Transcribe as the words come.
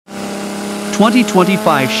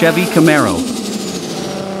2025 Chevy Camaro.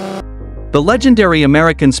 The legendary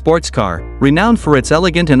American sports car, renowned for its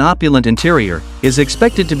elegant and opulent interior, is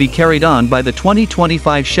expected to be carried on by the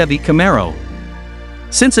 2025 Chevy Camaro.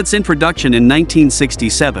 Since its introduction in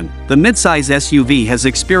 1967, the midsize SUV has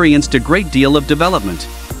experienced a great deal of development.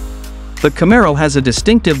 The Camaro has a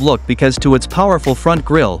distinctive look because to its powerful front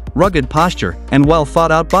grille, rugged posture, and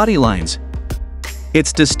well-thought-out body lines.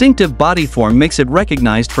 Its distinctive body form makes it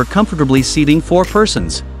recognized for comfortably seating 4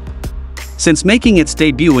 persons. Since making its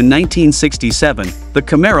debut in 1967, the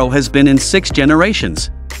Camaro has been in 6 generations.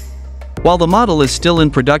 While the model is still in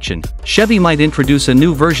production, Chevy might introduce a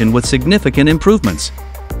new version with significant improvements.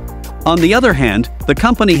 On the other hand, the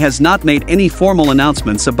company has not made any formal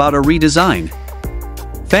announcements about a redesign.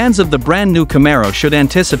 Fans of the brand new Camaro should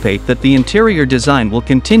anticipate that the interior design will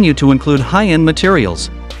continue to include high-end materials.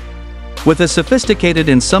 With a sophisticated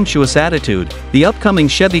and sumptuous attitude, the upcoming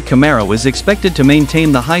Chevy Camaro is expected to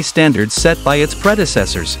maintain the high standards set by its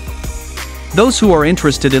predecessors. Those who are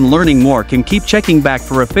interested in learning more can keep checking back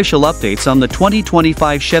for official updates on the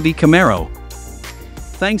 2025 Chevy Camaro.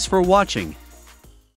 Thanks for watching.